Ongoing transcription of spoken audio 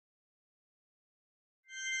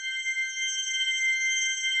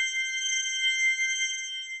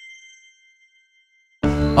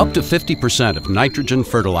Up to 50% of nitrogen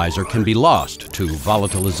fertilizer can be lost to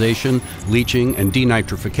volatilization, leaching, and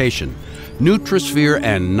denitrification.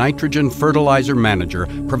 Nutrisphere-N Nitrogen Fertilizer Manager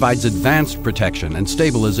provides advanced protection and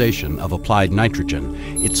stabilization of applied nitrogen.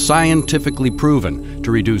 It's scientifically proven to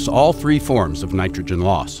reduce all three forms of nitrogen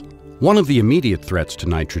loss. One of the immediate threats to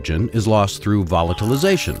nitrogen is loss through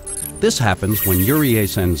volatilization. This happens when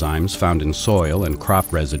urease enzymes found in soil and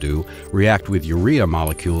crop residue react with urea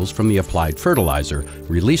molecules from the applied fertilizer,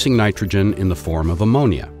 releasing nitrogen in the form of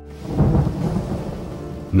ammonia.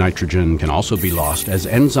 Nitrogen can also be lost as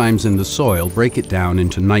enzymes in the soil break it down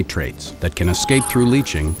into nitrates that can escape through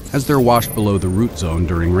leaching as they're washed below the root zone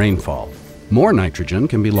during rainfall. More nitrogen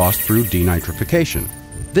can be lost through denitrification.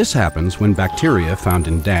 This happens when bacteria found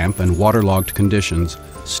in damp and waterlogged conditions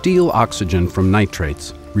steal oxygen from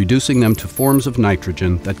nitrates, reducing them to forms of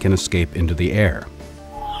nitrogen that can escape into the air.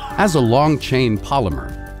 As a long-chain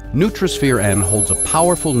polymer, Nutrisphere-N holds a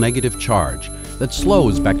powerful negative charge that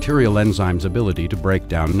slows bacterial enzymes' ability to break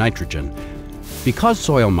down nitrogen. Because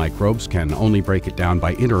soil microbes can only break it down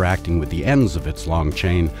by interacting with the ends of its long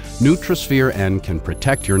chain, Nutrisphere-N can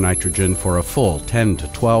protect your nitrogen for a full 10 to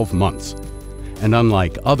 12 months. And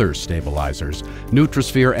unlike other stabilizers,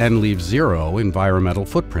 Nutrisphere-N leaves zero environmental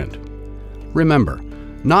footprint. Remember,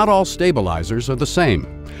 not all stabilizers are the same.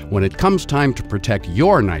 When it comes time to protect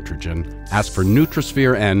your nitrogen, ask for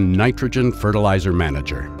Nutrisphere-N Nitrogen Fertilizer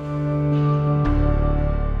Manager.